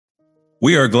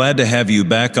We are glad to have you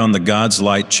back on the God's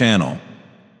Light channel.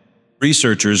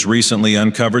 Researchers recently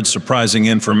uncovered surprising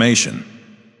information.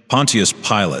 Pontius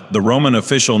Pilate, the Roman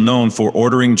official known for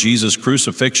ordering Jesus'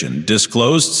 crucifixion,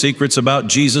 disclosed secrets about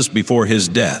Jesus before his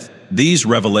death. These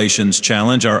revelations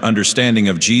challenge our understanding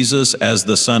of Jesus as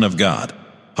the Son of God.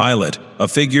 Pilate, a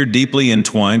figure deeply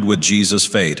entwined with Jesus'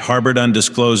 fate, harbored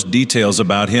undisclosed details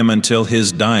about him until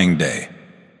his dying day.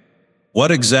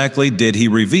 What exactly did he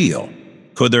reveal?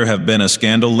 Could there have been a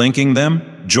scandal linking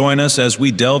them? Join us as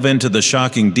we delve into the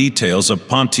shocking details of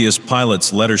Pontius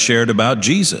Pilate's letter shared about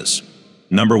Jesus.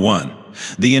 Number 1.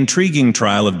 The intriguing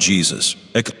trial of Jesus.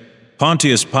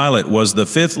 Pontius Pilate was the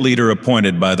fifth leader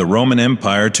appointed by the Roman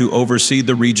Empire to oversee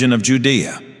the region of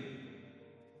Judea.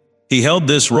 He held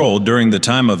this role during the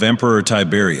time of Emperor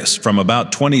Tiberius, from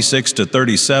about 26 to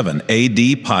 37 AD.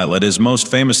 Pilate is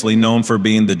most famously known for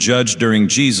being the judge during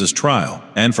Jesus' trial,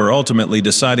 and for ultimately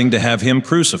deciding to have him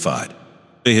crucified.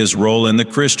 His role in the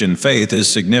Christian faith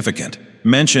is significant,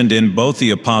 mentioned in both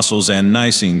the Apostles' and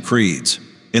Nicene creeds.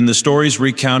 In the stories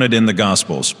recounted in the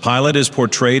Gospels, Pilate is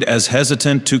portrayed as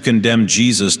hesitant to condemn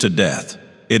Jesus to death.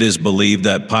 It is believed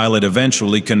that Pilate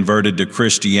eventually converted to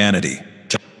Christianity.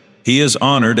 He is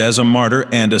honored as a martyr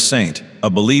and a saint, a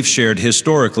belief shared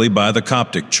historically by the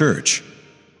Coptic Church.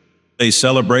 They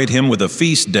celebrate him with a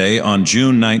feast day on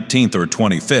June 19th or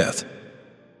 25th.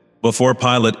 Before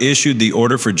Pilate issued the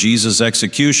order for Jesus'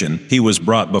 execution, he was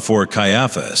brought before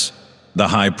Caiaphas, the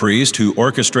high priest who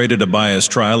orchestrated a biased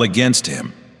trial against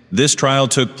him. This trial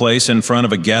took place in front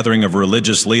of a gathering of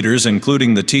religious leaders,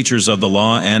 including the teachers of the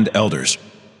law and elders.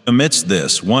 Amidst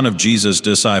this, one of Jesus'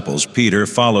 disciples, Peter,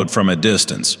 followed from a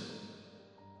distance.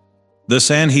 The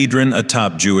Sanhedrin, a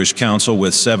top Jewish council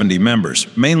with 70 members,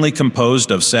 mainly composed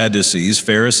of Sadducees,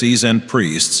 Pharisees, and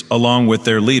priests, along with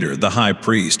their leader, the high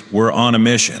priest, were on a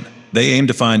mission. They aimed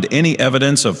to find any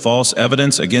evidence of false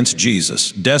evidence against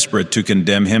Jesus, desperate to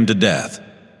condemn him to death.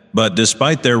 But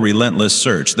despite their relentless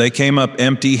search, they came up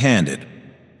empty-handed.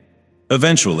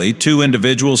 Eventually, two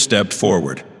individuals stepped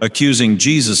forward, accusing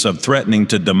Jesus of threatening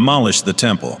to demolish the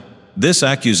temple. This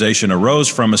accusation arose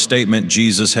from a statement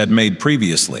Jesus had made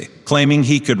previously, claiming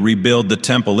he could rebuild the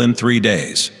temple in 3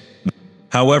 days.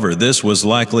 However, this was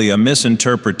likely a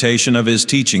misinterpretation of his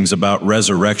teachings about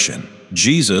resurrection.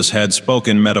 Jesus had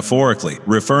spoken metaphorically,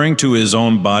 referring to his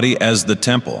own body as the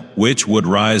temple, which would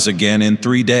rise again in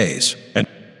 3 days. And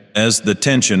as the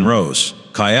tension rose,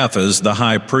 Caiaphas, the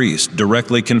high priest,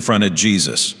 directly confronted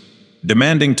Jesus,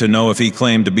 demanding to know if he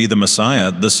claimed to be the Messiah,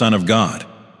 the Son of God.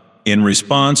 In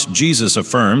response, Jesus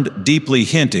affirmed, deeply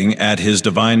hinting at his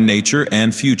divine nature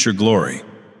and future glory.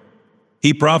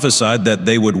 He prophesied that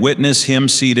they would witness him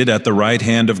seated at the right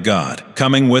hand of God,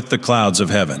 coming with the clouds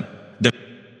of heaven.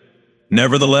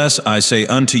 Nevertheless, I say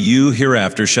unto you,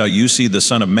 hereafter shall you see the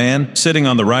Son of Man sitting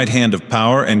on the right hand of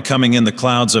power and coming in the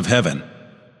clouds of heaven.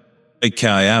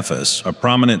 Caiaphas, a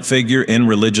prominent figure in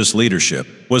religious leadership,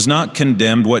 was not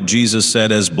condemned what Jesus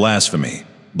said as blasphemy.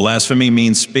 Blasphemy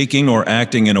means speaking or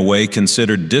acting in a way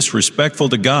considered disrespectful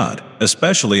to God,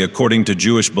 especially according to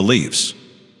Jewish beliefs.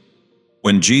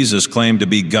 When Jesus claimed to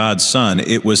be God's Son,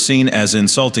 it was seen as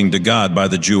insulting to God by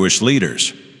the Jewish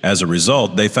leaders. As a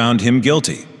result, they found him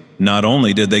guilty. Not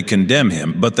only did they condemn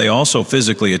him, but they also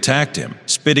physically attacked him,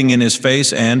 spitting in his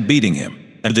face and beating him.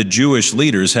 And the Jewish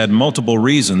leaders had multiple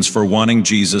reasons for wanting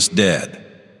Jesus dead.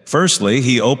 Firstly,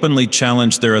 he openly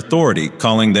challenged their authority,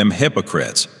 calling them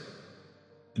hypocrites.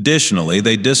 Additionally,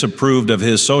 they disapproved of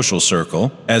his social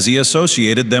circle, as he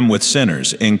associated them with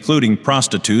sinners, including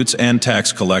prostitutes and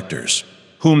tax collectors,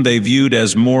 whom they viewed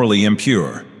as morally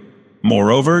impure.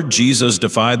 Moreover, Jesus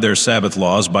defied their Sabbath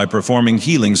laws by performing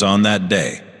healings on that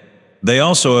day. They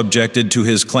also objected to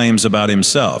his claims about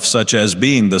himself, such as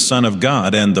being the Son of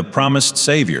God and the promised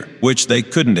Savior, which they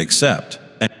couldn't accept.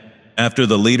 After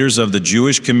the leaders of the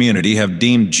Jewish community have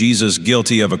deemed Jesus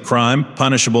guilty of a crime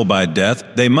punishable by death,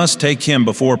 they must take him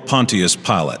before Pontius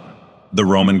Pilate, the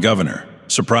Roman governor.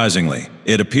 Surprisingly,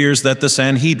 it appears that the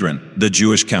Sanhedrin, the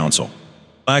Jewish council,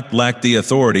 lacked the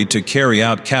authority to carry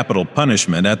out capital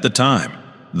punishment at the time.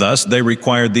 Thus, they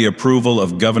required the approval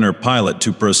of Governor Pilate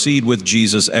to proceed with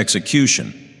Jesus'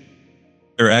 execution.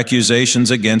 Their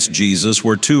accusations against Jesus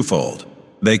were twofold.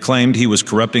 They claimed he was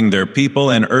corrupting their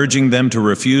people and urging them to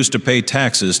refuse to pay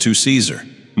taxes to Caesar.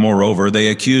 Moreover, they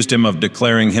accused him of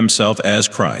declaring himself as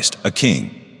Christ, a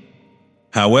king.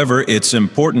 However, it's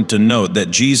important to note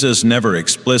that Jesus never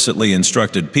explicitly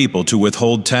instructed people to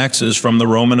withhold taxes from the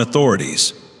Roman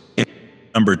authorities.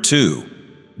 Number 2.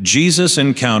 Jesus'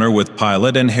 encounter with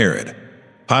Pilate and Herod.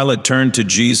 Pilate turned to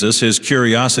Jesus, his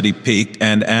curiosity piqued,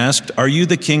 and asked, "Are you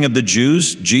the king of the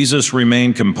Jews?" Jesus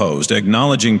remained composed,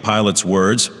 acknowledging Pilate's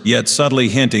words, yet subtly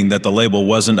hinting that the label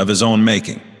wasn't of his own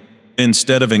making.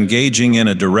 Instead of engaging in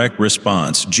a direct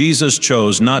response, Jesus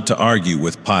chose not to argue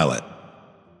with Pilate.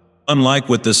 Unlike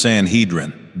with the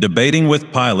Sanhedrin, debating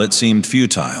with Pilate seemed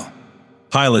futile.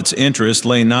 Pilate's interest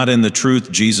lay not in the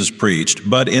truth Jesus preached,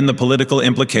 but in the political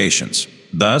implications.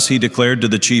 Thus, he declared to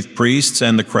the chief priests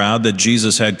and the crowd that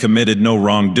Jesus had committed no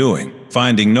wrongdoing,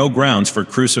 finding no grounds for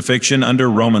crucifixion under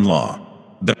Roman law.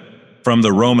 From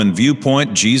the Roman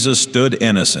viewpoint, Jesus stood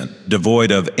innocent,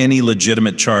 devoid of any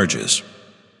legitimate charges.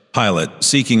 Pilate,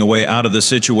 seeking a way out of the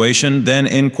situation, then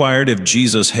inquired if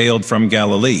Jesus hailed from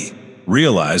Galilee.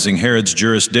 Realizing Herod's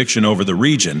jurisdiction over the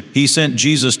region, he sent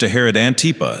Jesus to Herod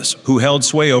Antipas, who held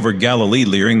sway over Galilee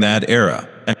during that era.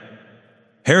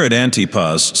 Herod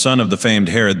Antipas, son of the famed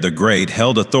Herod the Great,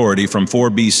 held authority from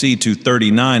 4 BC to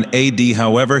 39 AD.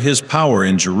 However, his power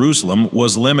in Jerusalem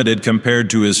was limited compared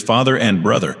to his father and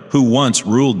brother, who once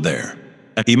ruled there.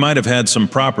 He might have had some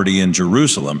property in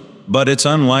Jerusalem, but it's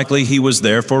unlikely he was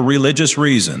there for religious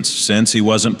reasons, since he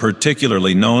wasn't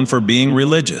particularly known for being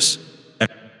religious.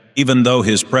 Even though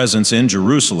his presence in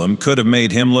Jerusalem could have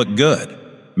made him look good,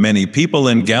 many people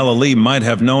in Galilee might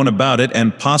have known about it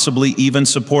and possibly even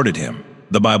supported him.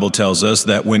 The Bible tells us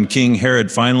that when King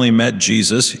Herod finally met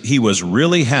Jesus, he was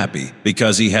really happy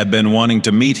because he had been wanting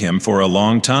to meet him for a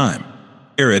long time.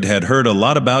 Herod had heard a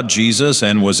lot about Jesus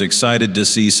and was excited to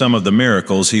see some of the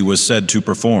miracles he was said to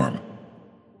perform.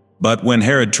 But when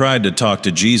Herod tried to talk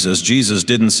to Jesus, Jesus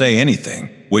didn't say anything,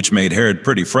 which made Herod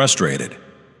pretty frustrated.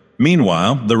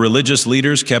 Meanwhile, the religious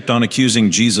leaders kept on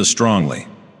accusing Jesus strongly.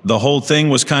 The whole thing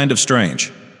was kind of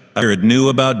strange. Herod knew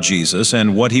about Jesus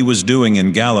and what he was doing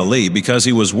in Galilee because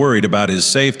he was worried about his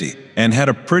safety and had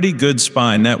a pretty good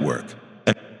spy network.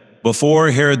 Before,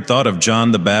 Herod thought of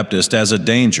John the Baptist as a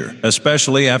danger,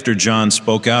 especially after John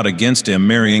spoke out against him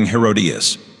marrying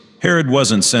Herodias. Herod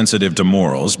wasn't sensitive to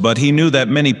morals, but he knew that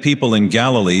many people in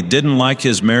Galilee didn't like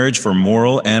his marriage for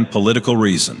moral and political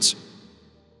reasons.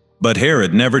 But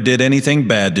Herod never did anything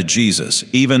bad to Jesus,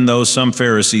 even though some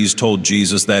Pharisees told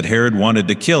Jesus that Herod wanted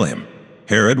to kill him.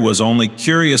 Herod was only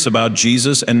curious about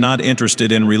Jesus and not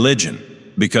interested in religion.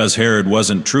 Because Herod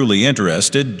wasn't truly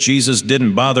interested, Jesus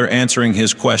didn't bother answering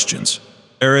his questions.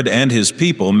 Herod and his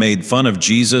people made fun of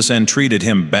Jesus and treated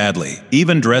him badly,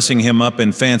 even dressing him up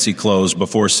in fancy clothes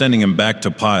before sending him back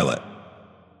to Pilate.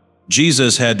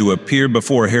 Jesus had to appear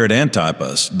before Herod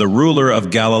Antipas, the ruler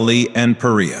of Galilee and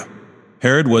Perea.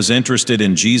 Herod was interested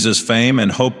in Jesus' fame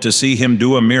and hoped to see him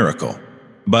do a miracle.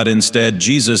 But instead,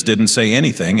 Jesus didn't say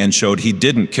anything and showed he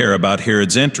didn't care about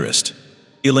Herod's interest.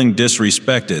 Feeling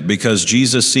disrespected because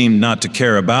Jesus seemed not to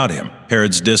care about him,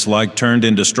 Herod's dislike turned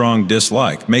into strong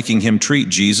dislike, making him treat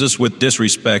Jesus with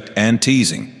disrespect and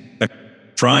teasing.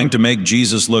 Trying to make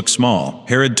Jesus look small,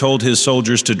 Herod told his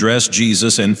soldiers to dress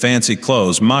Jesus in fancy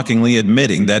clothes, mockingly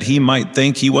admitting that he might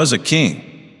think he was a king.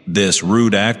 This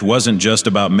rude act wasn't just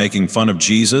about making fun of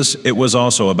Jesus, it was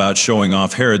also about showing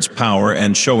off Herod's power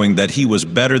and showing that he was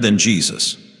better than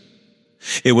Jesus.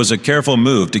 It was a careful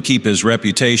move to keep his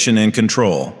reputation in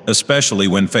control, especially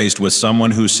when faced with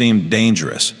someone who seemed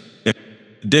dangerous.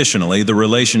 Additionally, the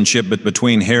relationship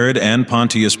between Herod and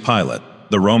Pontius Pilate,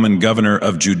 the Roman governor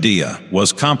of Judea,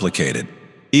 was complicated.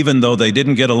 Even though they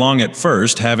didn't get along at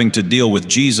first, having to deal with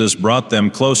Jesus brought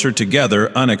them closer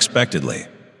together unexpectedly.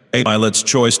 Pilate's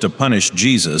choice to punish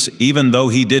Jesus, even though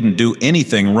he didn't do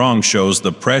anything wrong, shows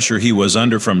the pressure he was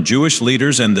under from Jewish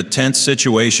leaders and the tense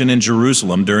situation in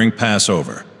Jerusalem during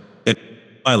Passover.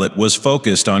 Pilate was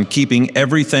focused on keeping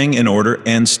everything in order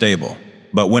and stable.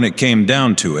 But when it came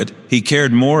down to it, he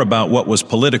cared more about what was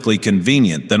politically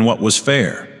convenient than what was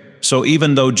fair. So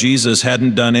even though Jesus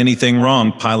hadn't done anything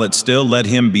wrong, Pilate still let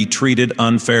him be treated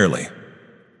unfairly.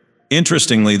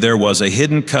 Interestingly, there was a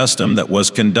hidden custom that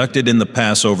was conducted in the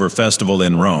Passover festival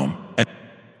in Rome.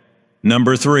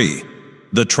 Number 3.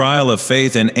 The trial of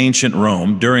faith in ancient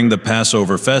Rome. During the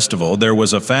Passover festival, there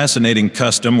was a fascinating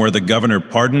custom where the governor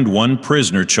pardoned one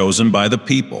prisoner chosen by the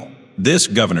people. This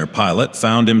governor, Pilate,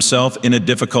 found himself in a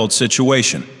difficult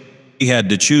situation. He had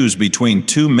to choose between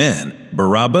two men,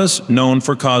 Barabbas, known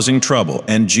for causing trouble,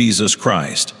 and Jesus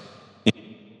Christ,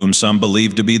 whom some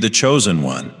believed to be the chosen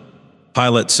one.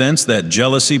 Pilate sensed that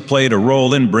jealousy played a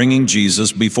role in bringing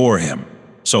Jesus before him.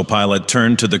 So Pilate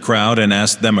turned to the crowd and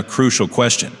asked them a crucial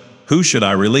question. Who should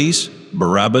I release,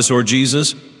 Barabbas or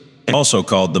Jesus? Also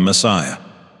called the Messiah.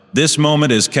 This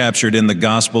moment is captured in the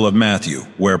Gospel of Matthew,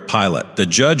 where Pilate, the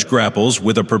judge, grapples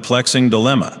with a perplexing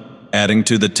dilemma. Adding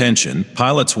to the tension,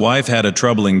 Pilate's wife had a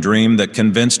troubling dream that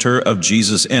convinced her of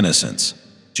Jesus' innocence.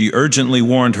 She urgently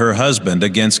warned her husband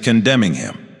against condemning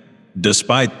him.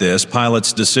 Despite this,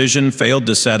 Pilate's decision failed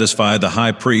to satisfy the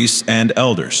high priests and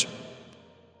elders.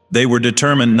 They were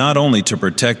determined not only to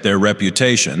protect their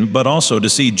reputation, but also to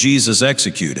see Jesus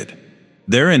executed.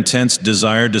 Their intense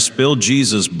desire to spill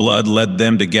Jesus' blood led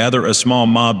them to gather a small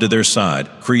mob to their side,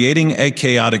 creating a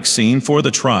chaotic scene for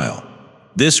the trial.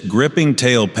 This gripping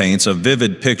tale paints a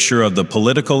vivid picture of the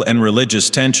political and religious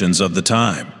tensions of the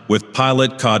time, with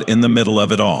Pilate caught in the middle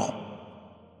of it all.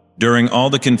 During all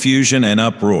the confusion and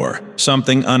uproar,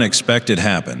 something unexpected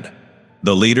happened.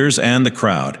 The leaders and the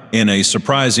crowd, in a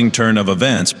surprising turn of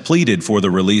events, pleaded for the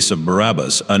release of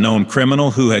Barabbas, a known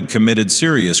criminal who had committed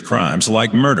serious crimes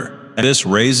like murder. This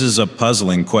raises a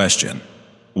puzzling question.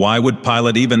 Why would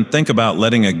Pilate even think about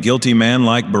letting a guilty man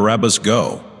like Barabbas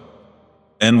go?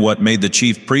 And what made the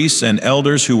chief priests and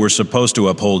elders who were supposed to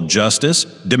uphold justice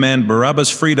demand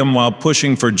Barabbas' freedom while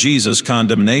pushing for Jesus'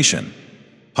 condemnation?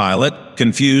 Pilate,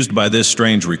 confused by this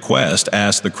strange request,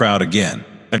 asked the crowd again.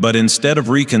 But instead of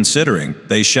reconsidering,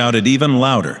 they shouted even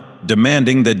louder,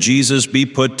 demanding that Jesus be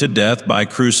put to death by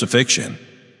crucifixion.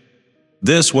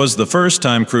 This was the first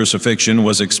time crucifixion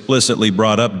was explicitly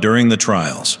brought up during the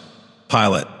trials.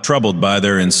 Pilate, troubled by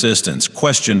their insistence,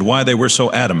 questioned why they were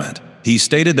so adamant. He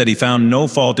stated that he found no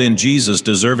fault in Jesus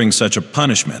deserving such a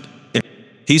punishment.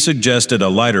 He suggested a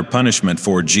lighter punishment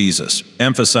for Jesus,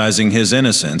 emphasizing his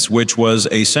innocence, which was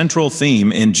a central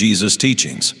theme in Jesus'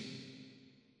 teachings.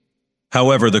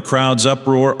 However, the crowd's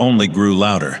uproar only grew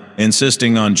louder,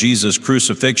 insisting on Jesus'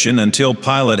 crucifixion until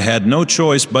Pilate had no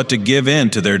choice but to give in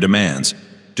to their demands.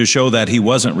 To show that he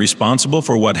wasn't responsible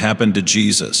for what happened to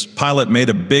Jesus, Pilate made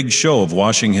a big show of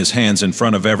washing his hands in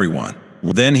front of everyone.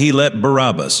 Then he let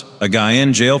Barabbas, a guy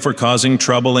in jail for causing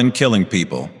trouble and killing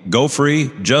people, go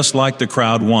free just like the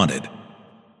crowd wanted.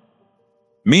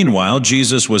 Meanwhile,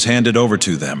 Jesus was handed over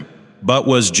to them. But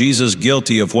was Jesus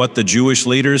guilty of what the Jewish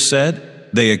leaders said?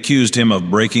 They accused him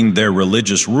of breaking their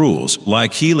religious rules,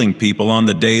 like healing people on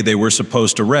the day they were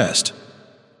supposed to rest.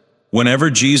 Whenever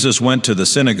Jesus went to the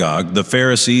synagogue, the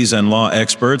Pharisees and law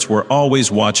experts were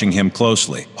always watching him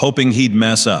closely, hoping he'd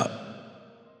mess up.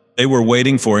 They were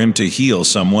waiting for him to heal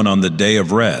someone on the day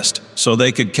of rest, so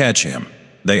they could catch him.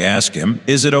 They asked him,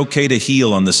 "Is it okay to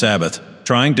heal on the Sabbath?"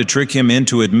 trying to trick him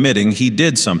into admitting he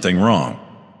did something wrong.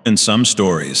 In some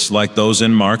stories, like those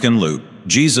in Mark and Luke,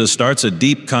 Jesus starts a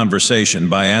deep conversation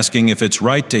by asking if it's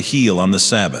right to heal on the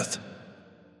Sabbath.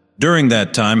 During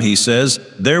that time, he says,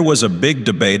 there was a big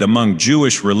debate among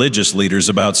Jewish religious leaders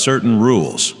about certain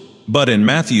rules. But in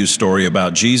Matthew's story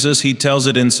about Jesus, he tells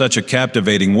it in such a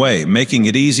captivating way, making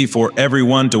it easy for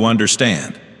everyone to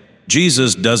understand.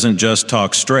 Jesus doesn't just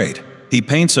talk straight. He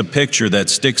paints a picture that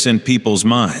sticks in people's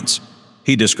minds.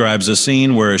 He describes a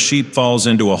scene where a sheep falls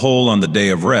into a hole on the day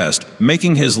of rest,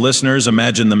 making his listeners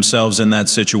imagine themselves in that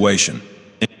situation,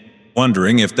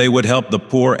 wondering if they would help the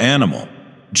poor animal.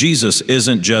 Jesus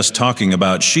isn't just talking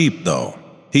about sheep, though.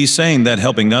 He's saying that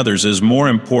helping others is more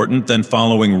important than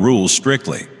following rules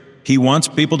strictly. He wants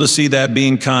people to see that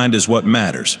being kind is what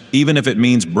matters, even if it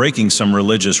means breaking some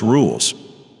religious rules.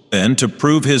 Then, to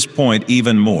prove his point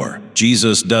even more,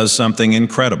 Jesus does something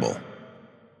incredible.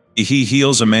 He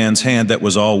heals a man's hand that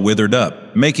was all withered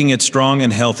up, making it strong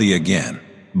and healthy again.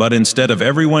 But instead of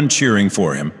everyone cheering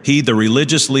for him, the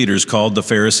religious leaders called the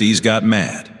Pharisees got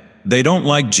mad. They don't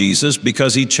like Jesus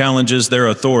because he challenges their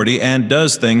authority and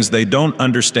does things they don't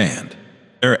understand.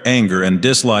 Their anger and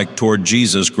dislike toward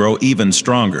Jesus grow even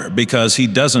stronger because he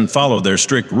doesn't follow their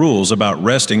strict rules about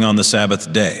resting on the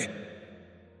Sabbath day.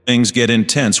 Things get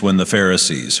intense when the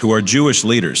Pharisees, who are Jewish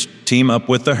leaders, team up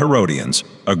with the Herodians,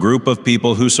 a group of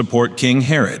people who support King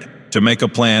Herod, to make a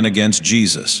plan against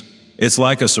Jesus. It's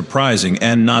like a surprising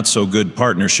and not-so-good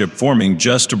partnership forming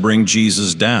just to bring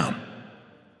Jesus down.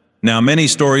 Now, many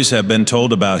stories have been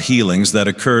told about healings that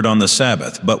occurred on the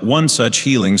Sabbath, but one such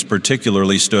healing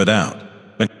particularly stood out.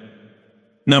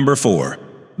 Number 4.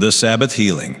 The Sabbath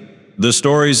healing. The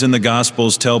stories in the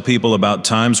Gospels tell people about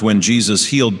times when Jesus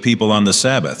healed people on the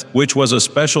Sabbath, which was a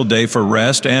special day for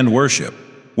rest and worship.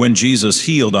 When Jesus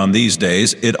healed on these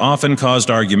days, it often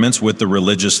caused arguments with the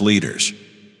religious leaders.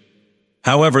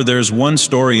 However, there's one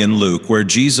story in Luke where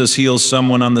Jesus heals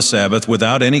someone on the Sabbath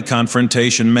without any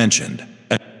confrontation mentioned.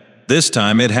 This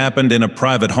time it happened in a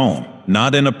private home,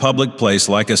 not in a public place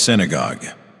like a synagogue.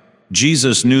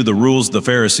 Jesus knew the rules the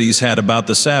Pharisees had about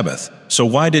the Sabbath, so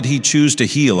why did he choose to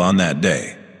heal on that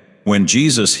day? When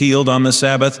Jesus healed on the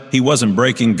Sabbath, he wasn't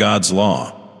breaking God's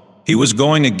law. He was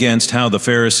going against how the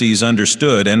Pharisees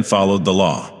understood and followed the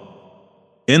law.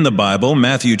 In the Bible,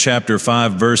 Matthew chapter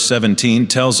 5 verse 17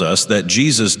 tells us that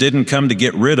Jesus didn't come to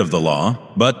get rid of the law,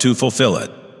 but to fulfill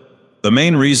it. The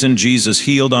main reason Jesus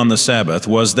healed on the Sabbath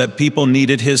was that people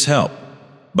needed his help.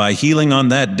 By healing on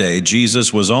that day,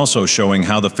 Jesus was also showing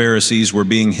how the Pharisees were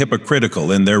being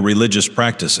hypocritical in their religious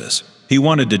practices. He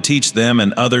wanted to teach them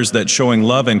and others that showing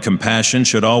love and compassion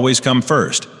should always come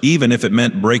first, even if it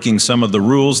meant breaking some of the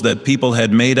rules that people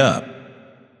had made up.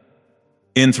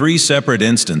 In 3 separate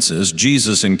instances,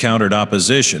 Jesus encountered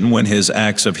opposition when his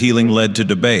acts of healing led to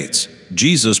debates.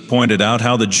 Jesus pointed out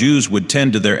how the Jews would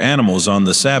tend to their animals on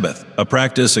the Sabbath, a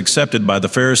practice accepted by the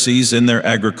Pharisees in their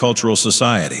agricultural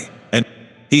society. And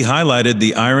he highlighted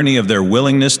the irony of their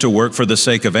willingness to work for the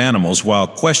sake of animals while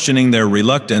questioning their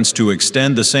reluctance to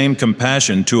extend the same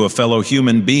compassion to a fellow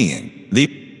human being.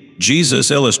 Jesus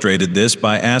illustrated this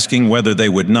by asking whether they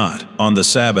would not, on the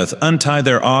Sabbath, untie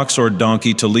their ox or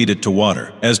donkey to lead it to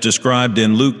water. As described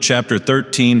in Luke chapter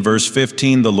 13, verse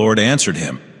 15, the Lord answered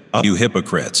him, "You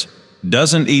hypocrites!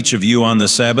 Doesn't each of you on the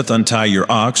Sabbath untie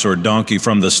your ox or donkey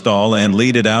from the stall and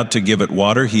lead it out to give it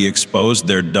water?" He exposed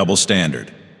their double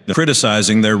standard,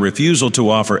 criticizing their refusal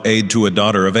to offer aid to a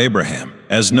daughter of Abraham.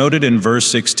 As noted in verse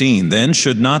 16, "Then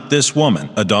should not this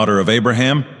woman, a daughter of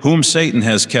Abraham, whom Satan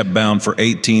has kept bound for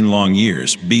 18 long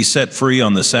years, be set free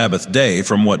on the Sabbath day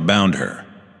from what bound her?"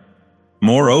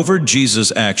 Moreover,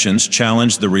 Jesus' actions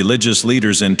challenged the religious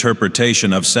leaders'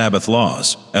 interpretation of Sabbath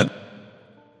laws.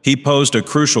 He posed a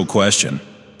crucial question: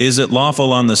 is it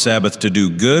lawful on the Sabbath to do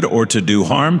good or to do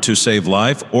harm, to save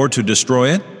life or to destroy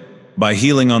it? By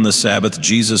healing on the Sabbath,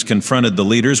 Jesus confronted the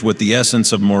leaders with the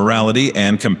essence of morality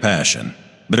and compassion.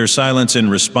 Their silence in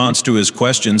response to his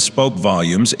questions spoke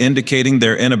volumes, indicating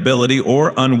their inability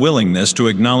or unwillingness to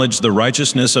acknowledge the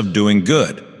righteousness of doing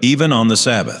good, even on the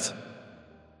Sabbath.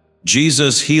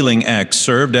 Jesus' healing act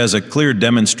served as a clear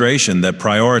demonstration that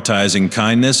prioritizing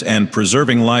kindness and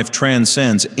preserving life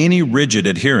transcends any rigid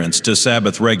adherence to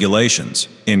Sabbath regulations.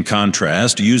 In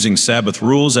contrast, using Sabbath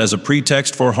rules as a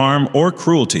pretext for harm or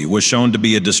cruelty was shown to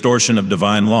be a distortion of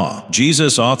divine law.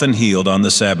 Jesus often healed on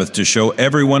the Sabbath to show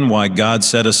everyone why God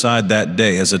set aside that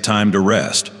day as a time to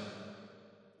rest.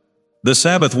 The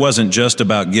Sabbath wasn't just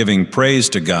about giving praise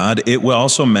to God, it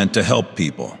also meant to help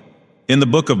people. In the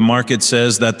book of Mark it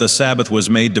says that the Sabbath was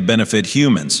made to benefit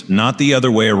humans, not the other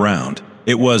way around.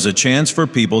 It was a chance for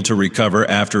people to recover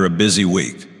after a busy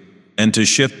week, and to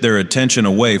shift their attention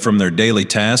away from their daily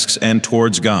tasks and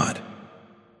towards God.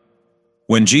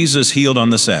 When Jesus healed on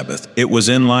the Sabbath, it was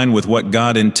in line with what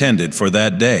God intended for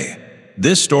that day.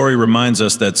 This story reminds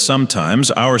us that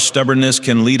sometimes our stubbornness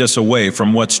can lead us away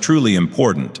from what's truly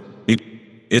important.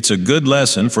 It's a good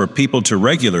lesson for people to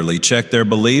regularly check their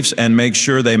beliefs and make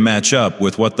sure they match up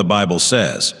with what the Bible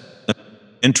says.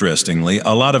 Interestingly,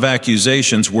 a lot of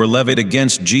accusations were levied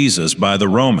against Jesus by the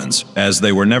Romans, as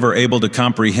they were never able to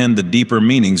comprehend the deeper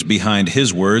meanings behind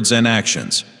his words and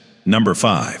actions. Number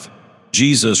 5.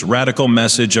 Jesus' radical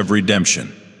message of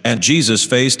redemption. And Jesus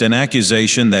faced an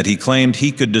accusation that he claimed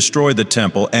he could destroy the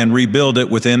temple and rebuild it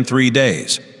within 3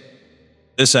 days.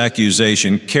 This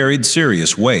accusation carried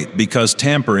serious weight because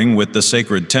tampering with the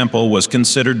sacred temple was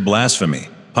considered blasphemy,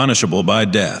 punishable by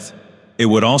death. It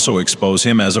would also expose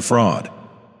him as a fraud.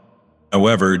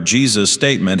 However, Jesus'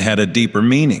 statement had a deeper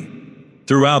meaning.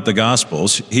 Throughout the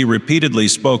Gospels, he repeatedly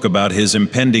spoke about his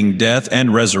impending death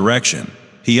and resurrection.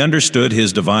 He understood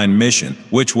his divine mission,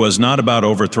 which was not about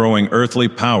overthrowing earthly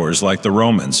powers like the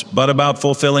Romans, but about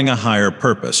fulfilling a higher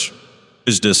purpose.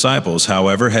 His disciples,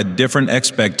 however, had different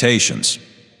expectations.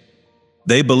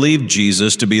 They believed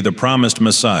Jesus to be the promised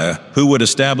Messiah who would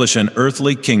establish an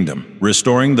earthly kingdom,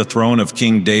 restoring the throne of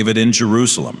King David in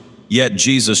Jerusalem. Yet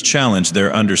Jesus challenged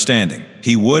their understanding.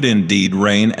 He would indeed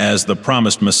reign as the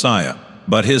promised Messiah,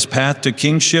 but his path to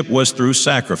kingship was through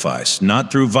sacrifice,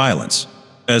 not through violence.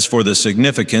 As for the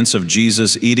significance of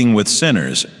Jesus eating with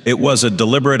sinners, it was a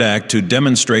deliberate act to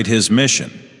demonstrate his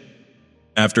mission.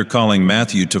 After calling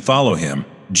Matthew to follow him,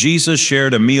 Jesus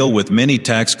shared a meal with many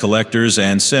tax collectors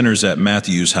and sinners at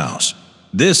Matthew's house.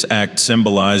 This act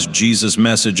symbolized Jesus'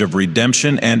 message of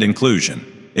redemption and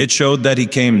inclusion. It showed that he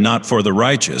came not for the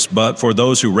righteous, but for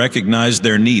those who recognized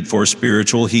their need for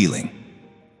spiritual healing.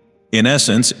 In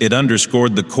essence, it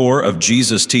underscored the core of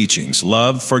Jesus' teachings: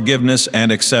 love, forgiveness,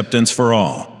 and acceptance for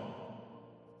all.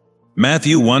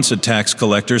 Matthew, once a tax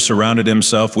collector, surrounded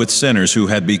himself with sinners who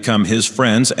had become his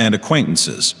friends and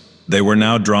acquaintances. They were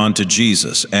now drawn to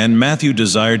Jesus, and Matthew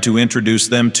desired to introduce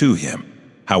them to him.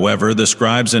 However, the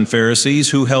scribes and Pharisees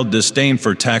who held disdain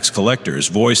for tax collectors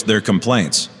voiced their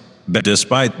complaints. But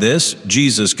despite this,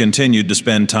 Jesus continued to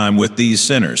spend time with these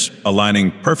sinners,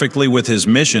 aligning perfectly with his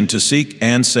mission to seek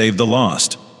and save the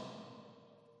lost.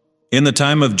 In the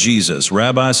time of Jesus,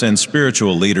 rabbis and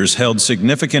spiritual leaders held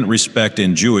significant respect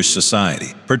in Jewish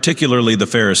society, particularly the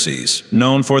Pharisees,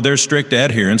 known for their strict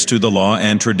adherence to the law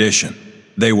and tradition.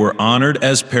 They were honored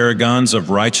as paragons of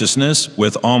righteousness,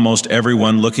 with almost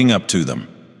everyone looking up to them.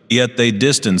 Yet they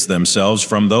distanced themselves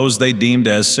from those they deemed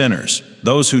as sinners,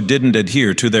 those who didn't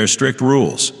adhere to their strict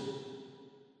rules.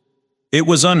 It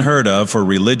was unheard of for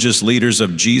religious leaders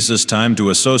of Jesus' time to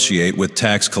associate with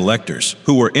tax collectors,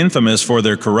 who were infamous for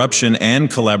their corruption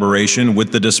and collaboration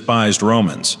with the despised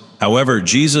Romans. However,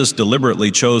 Jesus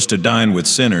deliberately chose to dine with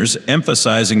sinners,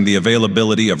 emphasizing the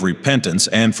availability of repentance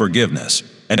and forgiveness.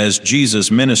 And as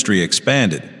Jesus' ministry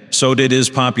expanded, so did his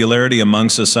popularity among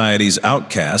society's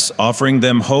outcasts, offering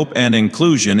them hope and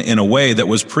inclusion in a way that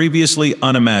was previously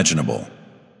unimaginable.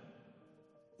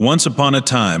 Once upon a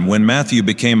time, when Matthew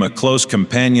became a close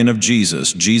companion of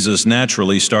Jesus, Jesus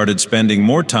naturally started spending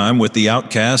more time with the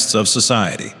outcasts of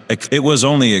society. It was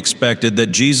only expected that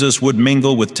Jesus would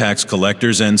mingle with tax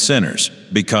collectors and sinners,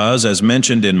 because, as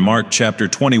mentioned in Mark chapter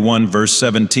 21, verse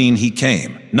 17, he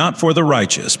came, not for the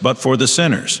righteous, but for the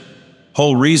sinners.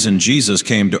 Whole reason Jesus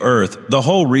came to earth, the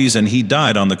whole reason he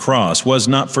died on the cross was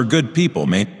not for good people,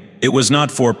 mate. It was not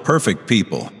for perfect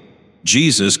people.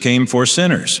 Jesus came for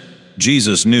sinners.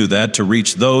 Jesus knew that to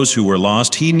reach those who were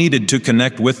lost, he needed to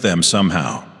connect with them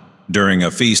somehow. During a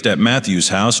feast at Matthew's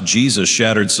house, Jesus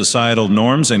shattered societal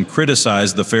norms and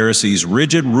criticized the Pharisees'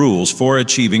 rigid rules for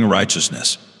achieving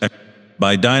righteousness.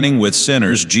 By dining with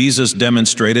sinners, Jesus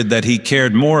demonstrated that he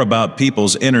cared more about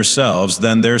people's inner selves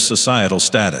than their societal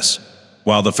status.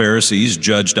 While the Pharisees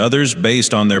judged others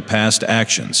based on their past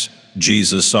actions,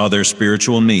 Jesus saw their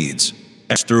spiritual needs.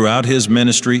 Throughout his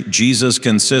ministry, Jesus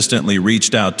consistently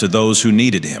reached out to those who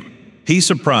needed him. He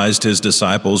surprised his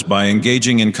disciples by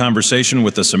engaging in conversation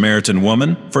with a Samaritan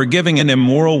woman, forgiving an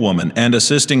immoral woman, and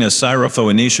assisting a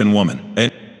Syrophoenician woman.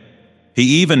 He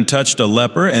even touched a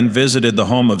leper and visited the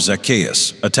home of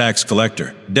Zacchaeus, a tax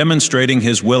collector, demonstrating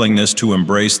his willingness to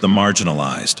embrace the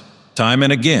marginalized. Time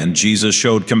and again, Jesus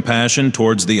showed compassion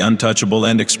towards the untouchable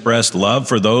and expressed love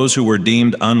for those who were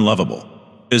deemed unlovable.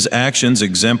 His actions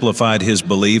exemplified his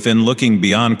belief in looking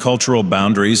beyond cultural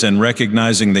boundaries and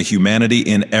recognizing the humanity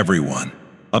in everyone.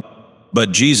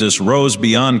 But Jesus rose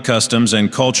beyond customs and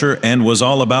culture and was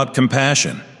all about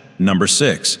compassion. Number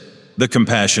 6, the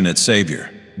compassionate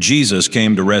Savior. Jesus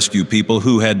came to rescue people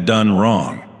who had done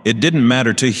wrong. It didn't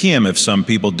matter to him if some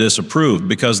people disapproved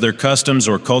because their customs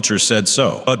or culture said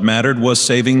so. What mattered was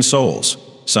saving souls,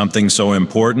 something so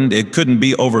important it couldn't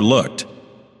be overlooked.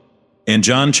 In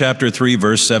John chapter 3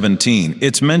 verse 17,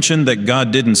 it's mentioned that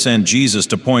God didn't send Jesus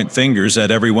to point fingers at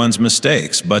everyone's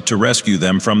mistakes, but to rescue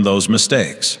them from those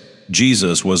mistakes.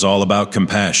 Jesus was all about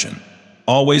compassion,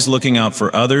 always looking out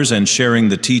for others and sharing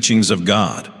the teachings of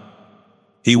God.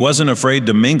 He wasn't afraid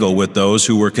to mingle with those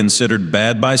who were considered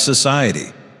bad by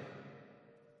society.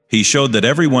 He showed that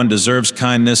everyone deserves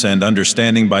kindness and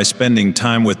understanding by spending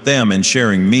time with them and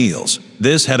sharing meals.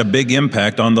 This had a big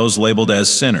impact on those labeled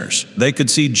as sinners. They could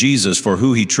see Jesus for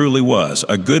who he truly was,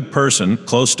 a good person,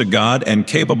 close to God, and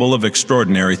capable of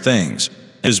extraordinary things.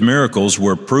 His miracles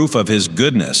were proof of his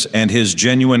goodness, and his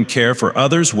genuine care for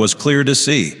others was clear to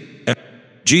see.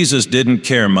 Jesus didn't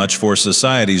care much for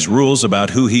society's rules about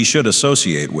who he should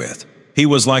associate with. He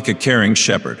was like a caring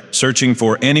shepherd, searching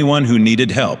for anyone who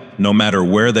needed help, no matter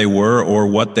where they were or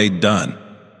what they'd done.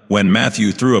 When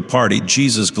Matthew threw a party,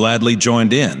 Jesus gladly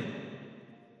joined in.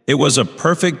 It was a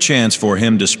perfect chance for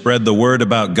him to spread the word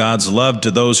about God's love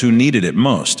to those who needed it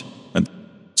most.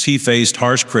 He faced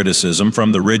harsh criticism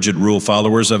from the rigid rule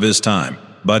followers of his time,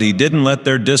 but he didn't let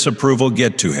their disapproval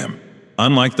get to him.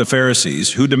 Unlike the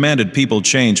Pharisees, who demanded people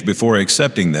change before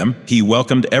accepting them, he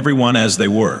welcomed everyone as they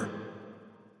were.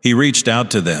 He reached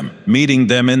out to them, meeting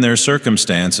them in their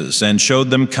circumstances, and showed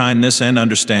them kindness and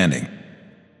understanding.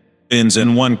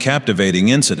 In one captivating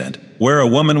incident, where a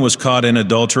woman was caught in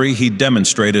adultery, he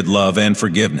demonstrated love and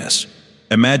forgiveness.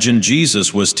 Imagine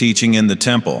Jesus was teaching in the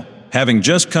temple, having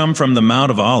just come from the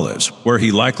Mount of Olives, where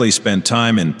he likely spent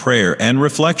time in prayer and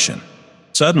reflection.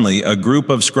 Suddenly, a group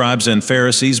of scribes and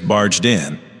Pharisees barged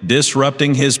in,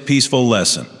 disrupting his peaceful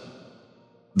lesson.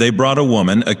 They brought a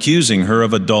woman, accusing her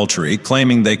of adultery,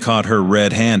 claiming they caught her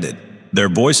red-handed. Their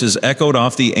voices echoed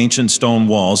off the ancient stone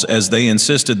walls as they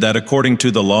insisted that according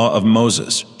to the law of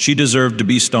Moses, she deserved to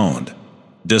be stoned.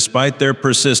 Despite their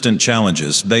persistent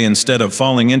challenges, instead of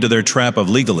falling into their trap of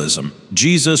legalism,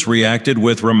 Jesus reacted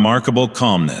with remarkable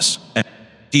calmness.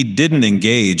 He didn't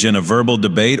engage in a verbal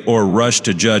debate or rush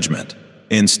to judgment.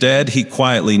 Instead, he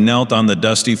quietly knelt on the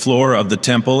dusty floor of the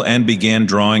temple and began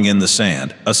drawing in the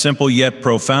sand, a simple yet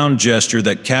profound gesture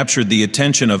that captured the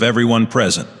attention of everyone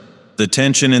present. The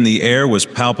tension in the air was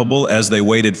palpable as they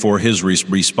waited for his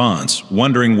response,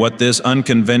 wondering what this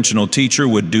unconventional teacher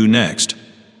would do next.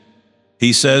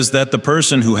 He says that the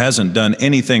person who hasn't done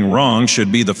anything wrong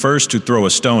should be the first to throw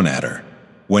a stone at her.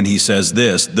 When he says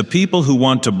this, the people who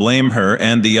want to blame her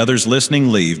and the others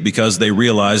listening leave because they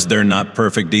realize they're not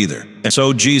perfect either. And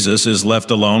so Jesus is left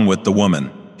alone with the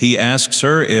woman. He asks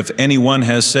her if anyone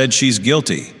has said she's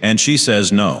guilty, and she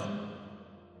says no.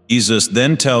 Jesus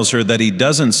then tells her that he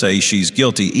doesn't say she's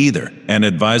guilty either, and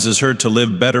advises her to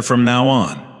live better from now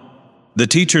on. The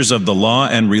teachers of the law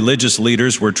and religious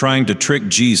leaders were trying to trick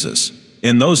Jesus.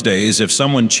 In those days, if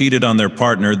someone cheated on their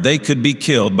partner, they could be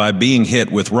killed by being hit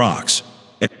with rocks.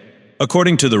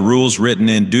 According to the rules written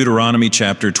in Deuteronomy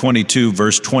chapter 22,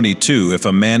 verse 22, if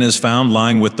a man is found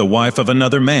lying with the wife of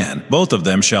another man, both of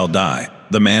them shall die,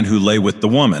 the man who lay with the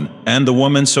woman, and the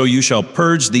woman, so you shall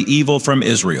purge the evil from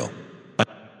Israel.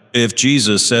 If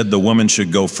Jesus said the woman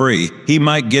should go free, he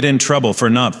might get in trouble for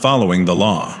not following the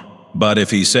law. But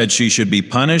if he said she should be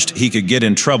punished, he could get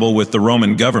in trouble with the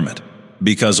Roman government,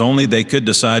 because only they could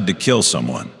decide to kill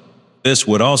someone. This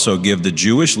would also give the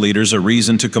Jewish leaders a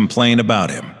reason to complain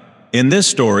about him. In this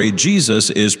story, Jesus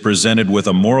is presented with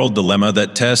a moral dilemma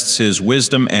that tests his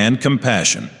wisdom and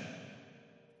compassion.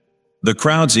 The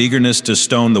crowd's eagerness to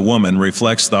stone the woman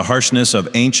reflects the harshness of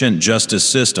ancient justice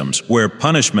systems, where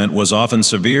punishment was often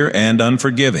severe and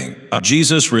unforgiving.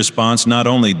 Jesus' response not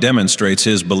only demonstrates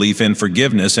his belief in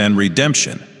forgiveness and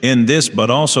redemption in this, but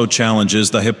also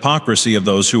challenges the hypocrisy of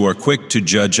those who are quick to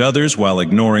judge others while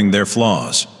ignoring their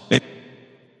flaws.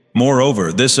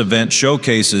 Moreover, this event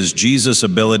showcases Jesus'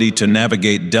 ability to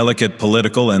navigate delicate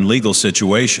political and legal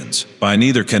situations. By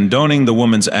neither condoning the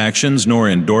woman's actions nor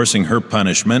endorsing her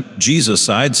punishment, Jesus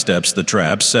sidesteps the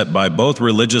traps set by both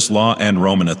religious law and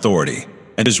Roman authority.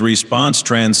 And his response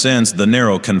transcends the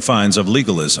narrow confines of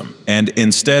legalism, and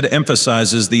instead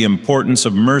emphasizes the importance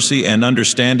of mercy and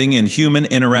understanding in human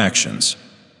interactions.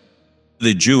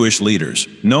 The Jewish leaders,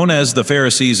 known as the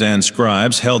Pharisees and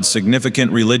scribes, held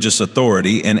significant religious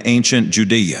authority in ancient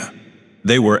Judea.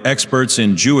 They were experts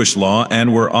in Jewish law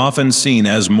and were often seen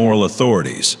as moral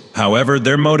authorities. However,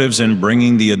 their motives in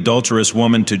bringing the adulterous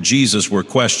woman to Jesus were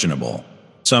questionable.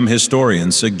 Some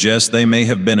historians suggest they may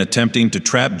have been attempting to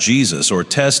trap Jesus or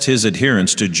test his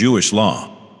adherence to Jewish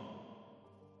law.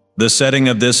 The setting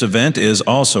of this event is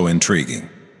also intriguing.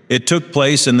 It took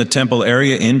place in the temple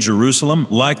area in Jerusalem,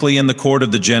 likely in the court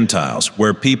of the Gentiles,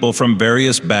 where people from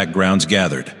various backgrounds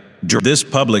gathered. This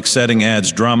public setting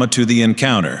adds drama to the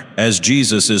encounter, as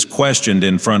Jesus is questioned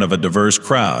in front of a diverse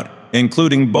crowd,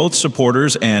 including both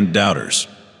supporters and doubters.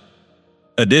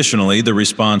 Additionally, the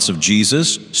response of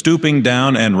Jesus, stooping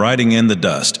down and writing in the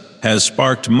dust, has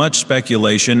sparked much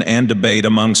speculation and debate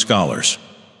among scholars.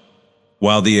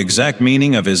 While the exact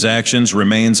meaning of his actions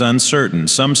remains uncertain,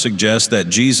 some suggest that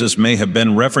Jesus may have been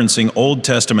referencing Old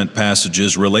Testament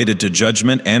passages related to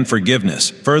judgment and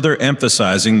forgiveness, further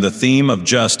emphasizing the theme of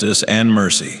justice and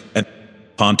mercy.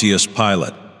 Pontius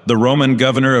Pilate, the Roman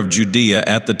governor of Judea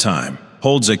at the time,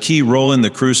 holds a key role in the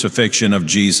crucifixion of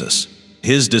Jesus.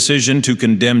 His decision to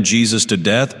condemn Jesus to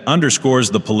death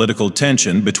underscores the political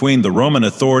tension between the Roman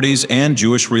authorities and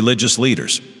Jewish religious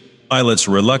leaders. Pilate's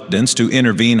reluctance to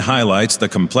intervene highlights the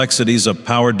complexities of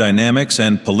power dynamics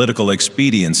and political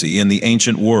expediency in the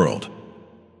ancient world.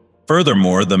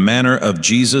 Furthermore, the manner of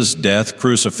Jesus' death,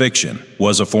 crucifixion,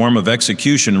 was a form of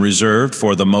execution reserved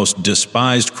for the most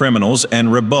despised criminals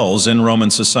and rebels in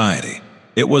Roman society.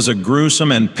 It was a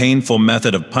gruesome and painful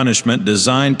method of punishment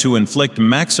designed to inflict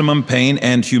maximum pain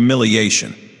and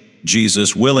humiliation.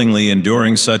 Jesus willingly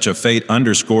enduring such a fate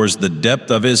underscores the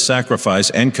depth of his sacrifice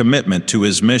and commitment to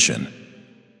his mission.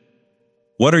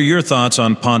 What are your thoughts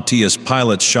on Pontius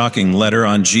Pilate's shocking letter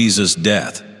on Jesus'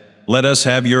 death? Let us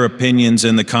have your opinions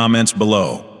in the comments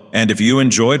below. And if you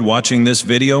enjoyed watching this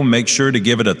video, make sure to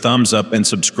give it a thumbs up and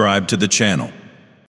subscribe to the channel.